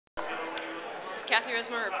is Kathy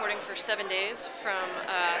Resmer reporting for 7 days from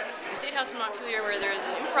the State House in Montpelier, where there is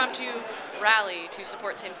an impromptu rally to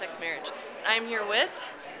support same-sex marriage. I am here with...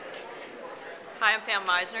 Hi, I'm Pam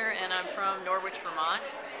Meisner, and I'm from Norwich,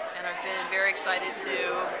 Vermont, and I've been very excited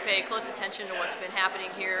to pay close attention to what's been happening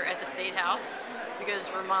here at the State House, because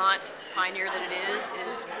Vermont, pioneer that it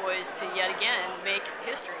is poised to yet again make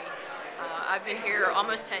history. I've been here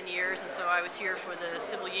almost 10 years, and so I was here for the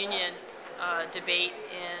civil union debate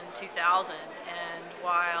in 2000, and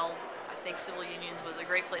while I think civil unions was a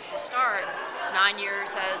great place to start, 9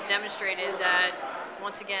 years has demonstrated that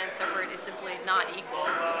once again separate is simply not equal,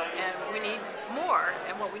 and we need more,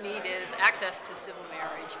 and what we need is access to civil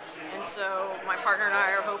marriage. And so my partner and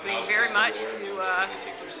I are hoping very much to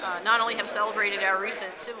not only have celebrated our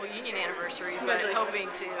recent civil union anniversary, but hoping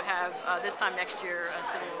to have this time next year a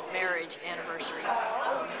civil marriage anniversary,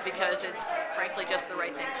 because it's frankly just the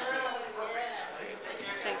right thing to do.